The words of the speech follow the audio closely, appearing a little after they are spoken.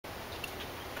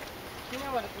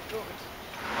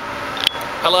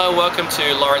Hello, welcome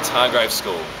to Lawrence Hargrave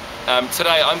School.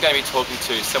 Today I'm going to be talking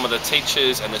to some of the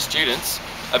teachers and the students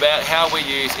about how we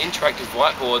use interactive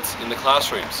whiteboards in the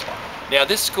classrooms. Now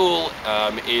this school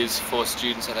is for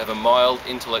students that have a mild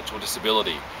intellectual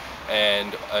disability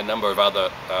and a number of other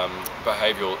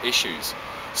behavioural issues.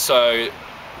 So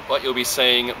what you'll be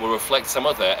seeing will reflect some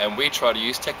of that, and we try to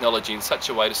use technology in such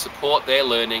a way to support their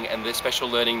learning and their special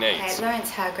learning needs. At Lawrence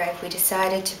Hargrave we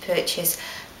decided to purchase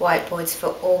whiteboards for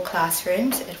all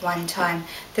classrooms at one time.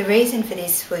 The reason for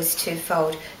this was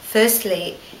twofold.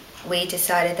 Firstly, we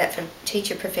decided that for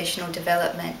teacher professional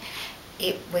development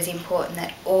it was important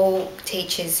that all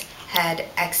teachers had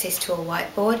access to a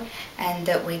whiteboard and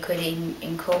that we could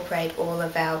incorporate all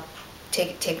of our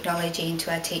technology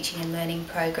into our teaching and learning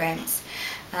programs.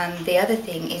 The other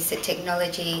thing is that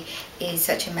technology is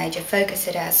such a major focus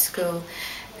at our school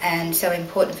and so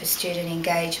important for student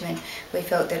engagement. We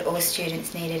felt that all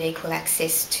students needed equal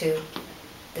access to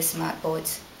the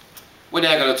SmartBoards. We're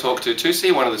now going to talk to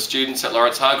Tusi, one of the students at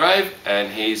Lawrence Hargrave,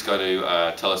 and he's going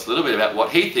to tell us a little bit about what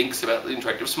he thinks about the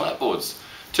interactive SmartBoards.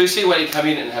 Tusi, why don't you come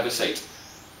in and have a seat?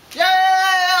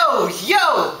 Yo,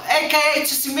 aka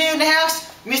Tusi me in the house,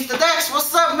 Mr. Dax,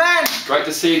 what's up, man? Great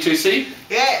to see you, Tusi.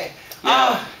 Yeah.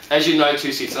 Now, as you know,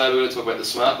 Tusi, today we're going to talk about the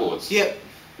SmartBoards. Yep.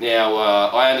 Now,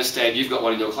 I understand you've got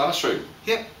one in your classroom.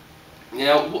 Yep.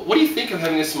 Now, what do you think of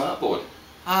having a SmartBoard?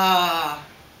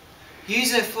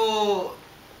 Use it for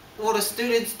all the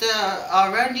students that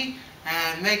are around you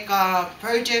and make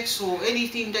projects or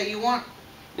anything that you want.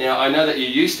 Now, I know that you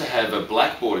used to have a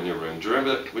blackboard in your room. Do you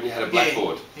remember when you had a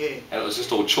blackboard? Yeah. And it was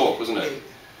just all chalk, wasn't it?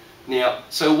 Yeah. Now,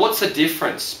 so what's the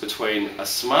difference between a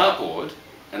SmartBoard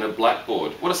and a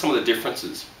blackboard? What are some of the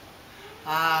differences?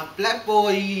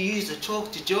 Blackboard, you use the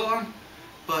chalk to draw on,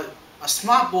 but a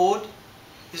SmartBoard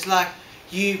is like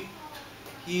you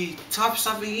type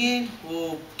something in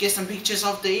or get some pictures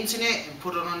off the internet and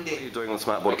put it on there. What are you doing on the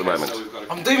SmartBoard at the moment? So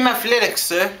I'm doing mathematics,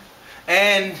 sir,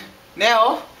 and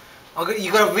now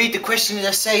you got to read the question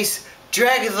that says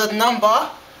drag the number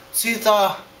to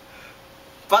the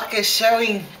bucket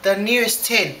showing the nearest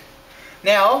 10.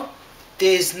 Now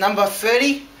there's number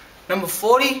 30, number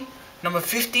 40, number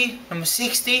 50, number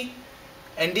 60,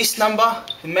 and this number,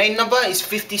 the main number, is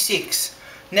 56.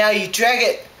 Now you drag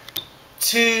it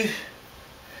to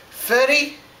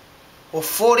 30 or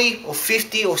 40 or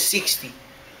 50 or 60,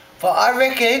 but I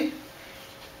reckon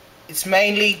it's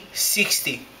mainly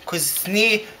 60 because it's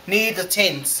near the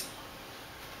 10s.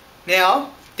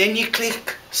 Now then you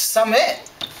click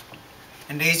submit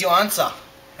and there's your answer,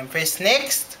 and press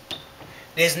next.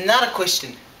 There's another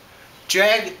question.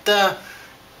 Drag the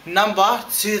number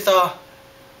to the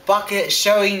bucket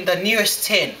showing the nearest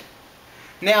 10.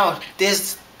 Now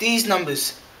there's these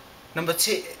numbers: number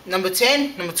 10, number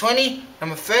 20,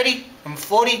 number 30, number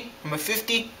 40, number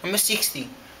 50, number 60.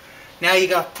 Now you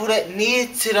gotta put it near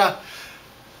to the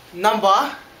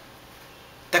number,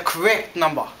 the correct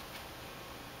number.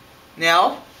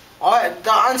 Now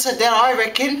the answer that I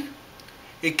reckon,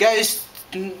 it goes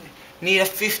near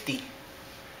 50.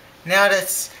 Now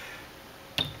let's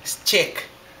check.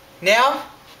 Now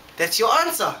that's your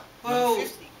answer. Well,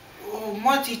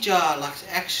 my teacher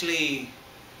actually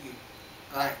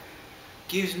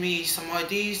gives me some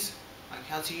ideas like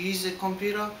how to use the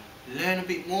computer, learn a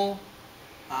bit more,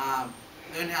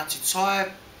 learn how to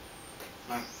type,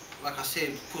 like I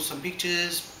said, put some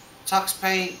pictures, tux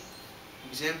paint,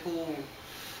 example,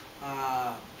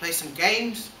 play some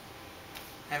games,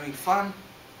 having fun.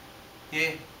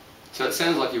 Yeah. So it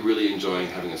sounds like you're really enjoying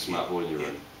having a SmartBoard in your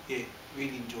room. Yeah,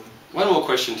 really enjoying. One more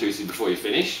question, Tusi, before you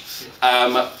finish.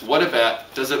 Yeah. What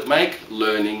about, does it make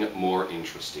learning more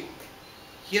interesting?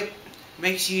 Yep,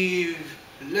 makes you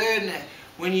learn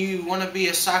when you want to be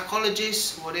a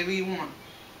psychologist, whatever you want.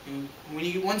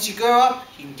 Once you grow up,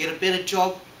 you can get a better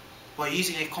job by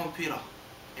using a computer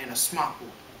and a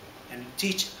SmartBoard. And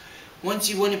teach. Once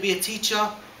you want to be a teacher,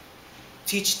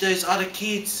 teach those other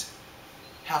kids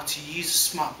how to use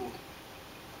a SmartBoard.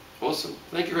 Awesome.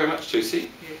 Thank you very much, Tusi.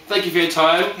 Yeah. Thank you for your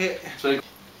time. Yeah.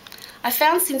 I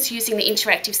found since using the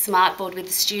interactive SmartBoard with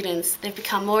the students, they've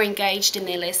become more engaged in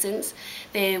their lessons.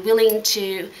 They're willing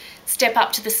to step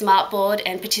up to the SmartBoard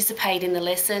and participate in the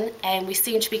lesson, and we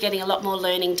seem to be getting a lot more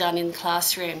learning done in the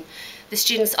classroom. The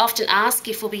students often ask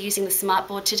if we'll be using the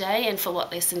SmartBoard today and for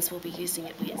what lessons we'll be using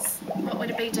it with. What would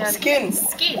it be down Skin. here?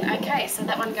 Skin. Okay, so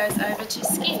that one goes over to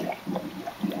skin.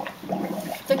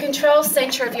 The control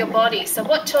centre of your body. So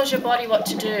what tells your body what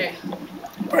to do?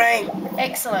 Brain.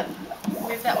 Excellent.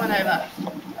 Move that one over.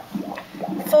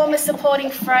 Form a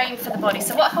supporting frame for the body.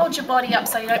 So what holds your body up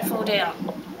so you don't fall down?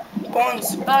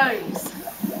 Bones. Bones.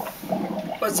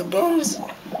 What's the bones?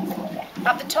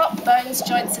 Up the top, bones,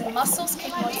 joints and muscles,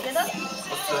 keep them all together.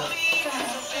 What's the...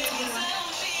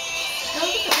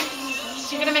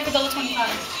 So you're going to make $1.25.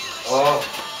 Oh.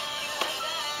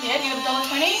 Yeah, you got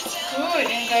 $1.20?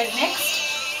 Good, and go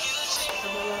next.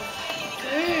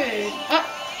 Good. Up.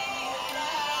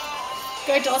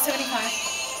 Go $1.75.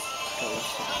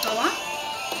 $1.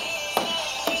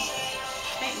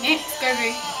 Okay, next, go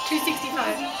Roo.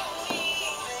 $2.65.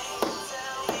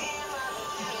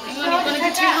 Hang on, you're going to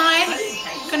be too high.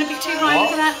 You're going to be too high,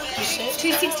 look at that.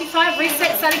 $2.65,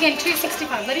 reset that again,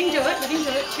 $2.65. Let him do it,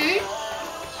 $2.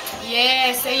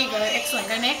 Yes, there you go, excellent,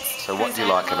 go next. So what do you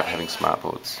like about having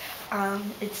smartboards?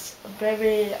 It's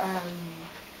very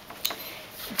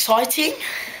exciting.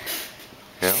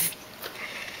 Yeah.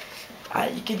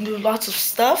 You can do lots of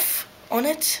stuff on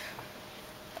it.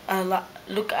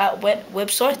 Look at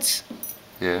websites.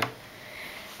 Yeah.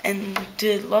 And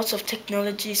do lots of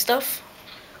technology stuff.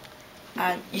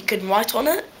 And you can write on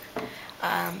it.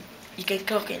 You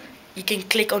can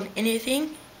click on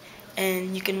anything,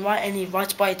 and you can write, and it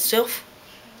writes by itself.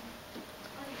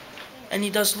 And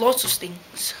it does lots of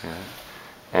things. Yeah.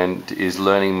 And is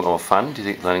learning more fun? Do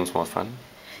you think learning's more fun?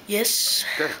 Yes.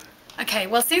 Okay,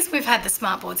 well, since we've had the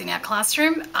smartboards in our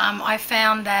classroom, I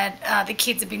found that the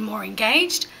kids have been more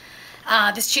engaged.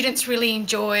 The students really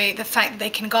enjoy the fact that they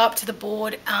can go up to the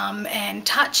board and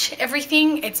touch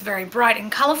everything. It's very bright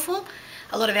and colourful.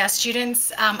 A lot of our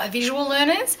students are visual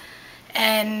learners,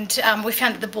 and we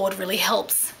found that the board really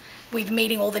helps with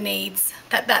meeting all the needs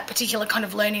that that particular kind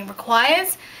of learning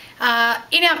requires.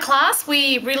 In our class,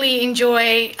 we really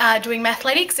enjoy doing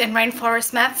mathletics and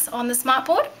rainforest maths on the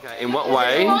smartboard. In what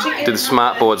way do the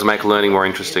smartboards make learning more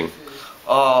interesting?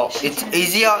 It's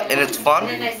easier and it's fun.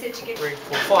 3,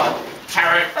 4, 5.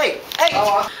 Carrot. Hey.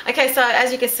 Okay, so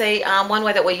as you can see, one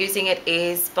way that we're using it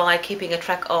is by keeping a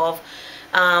track of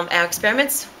our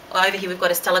experiments. Over here we've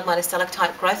got a stalagmite and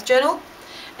stalactite growth journal.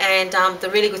 And the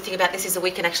really good thing about this is that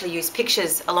we can actually use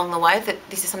pictures along the way. That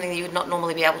this is something that you would not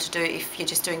normally be able to do if you're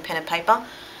just doing pen and paper.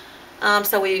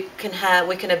 So we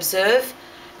can observe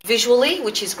visually,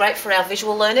 which is great for our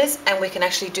visual learners, and we can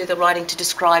actually do the writing to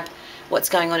describe what's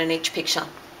going on in each picture.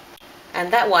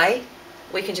 And that way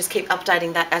we can just keep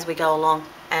updating that as we go along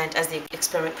and as the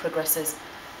experiment progresses.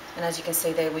 And as you can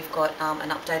see there, we've got an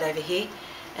update over here,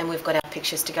 and we've got our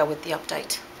pictures to go with the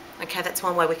update. Okay, that's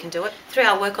one way we can do it. Through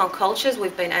our work on cultures,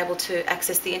 we've been able to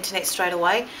access the internet straight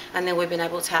away, and then we've been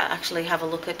able to actually have a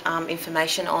look at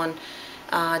information on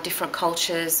different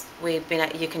cultures. You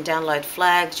can download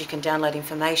flags, you can download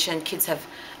information. Kids have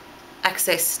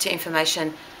access to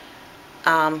information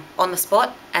on the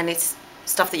spot, and it's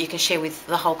stuff that you can share with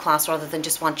the whole class rather than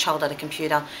just one child at a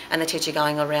computer and the teacher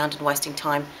going around and wasting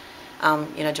time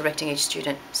directing each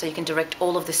student. So you can direct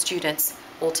all of the students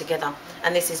all together,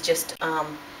 and this is just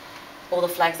all the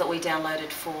flags that we downloaded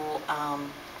for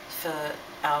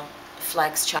our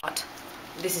flags chart.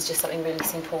 This is just something really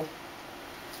simple.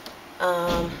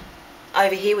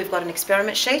 Over here we've got an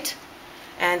experiment sheet,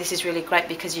 and this is really great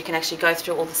because you can actually go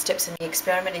through all the steps in the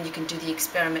experiment, and you can do the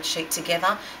experiment sheet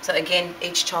together. So again,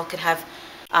 each child could have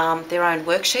their own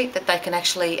worksheet that they can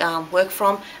actually work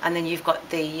from, and then you've got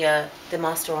the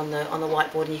master on the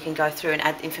whiteboard, and you can go through and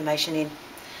add information in.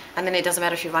 And then it doesn't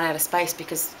matter if you run out of space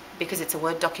because it's a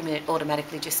Word document, it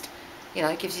automatically just,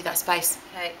 gives you that space.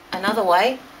 Okay. Another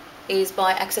way is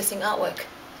by accessing artwork.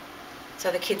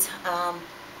 So the kids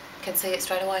can see it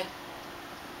straight away.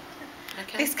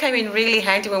 Okay. This came in really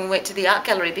handy when we went to the art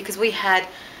gallery because we had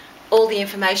all the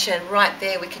information right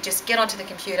there. We could just get onto the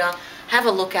computer, have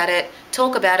a look at it,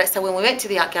 talk about it. So when we went to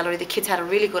the art gallery, the kids had a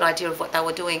really good idea of what they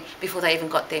were doing before they even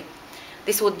got there.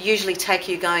 This would usually take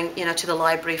you going, to the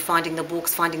library, finding the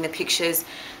books, finding the pictures.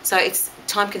 So it's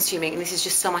time consuming, and this is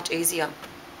just so much easier.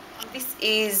 This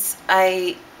is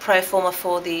a pro forma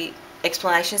for the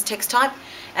explanations text type,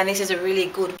 and this is a really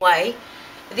good way.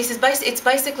 It's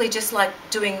basically just like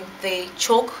doing the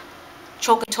chalk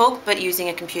and talk, but using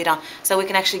a computer. So we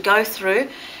can actually go through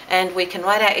and we can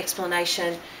write our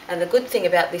explanation. And the good thing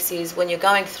about this is when you're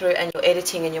going through and you're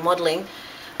editing and you're modelling,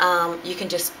 you can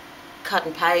just cut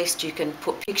and paste, you can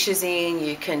put pictures in,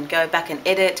 you can go back and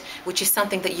edit, which is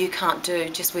something that you can't do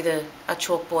just with a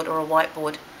chalkboard or a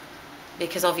whiteboard,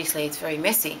 because obviously it's very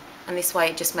messy. And this way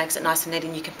it just makes it nice and neat,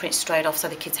 and you can print straight off so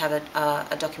the kids have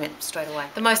a document straight away.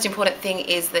 The most important thing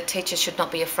is that teachers should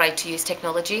not be afraid to use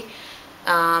technology.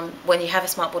 When you have a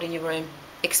smartboard in your room,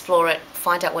 explore it,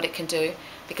 find out what it can do,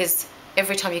 because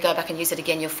every time you go back and use it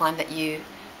again, you'll find that you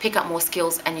pick up more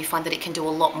skills and you find that it can do a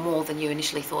lot more than you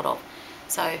initially thought of.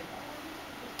 So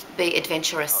be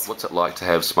adventurous. What's it like to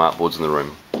have smartboards in the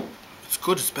room? It's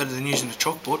good, it's better than using a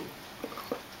chalkboard.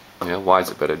 Yeah, why is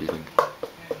it better, do you think?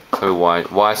 So why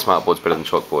are smartboards better than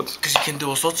chalkboards? Because you can do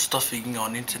all sorts of stuff. You can go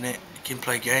on the internet, you can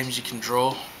play games, you can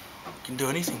draw, you can do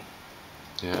anything.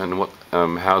 Yeah, and what?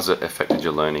 How's it affected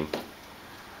your learning?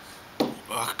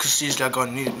 Because usually I go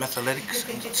on new mathematics,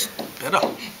 and it's better.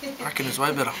 I reckon it's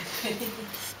way better.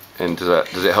 And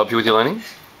does it help you with your learning?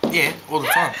 Yeah, all the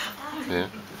time. Yeah.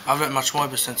 I've learnt much more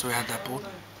ever since we had that board.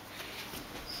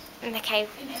 Okay.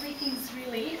 And everything's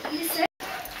really.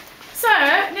 So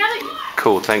now that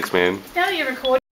Cool. Thanks, man. you're recording.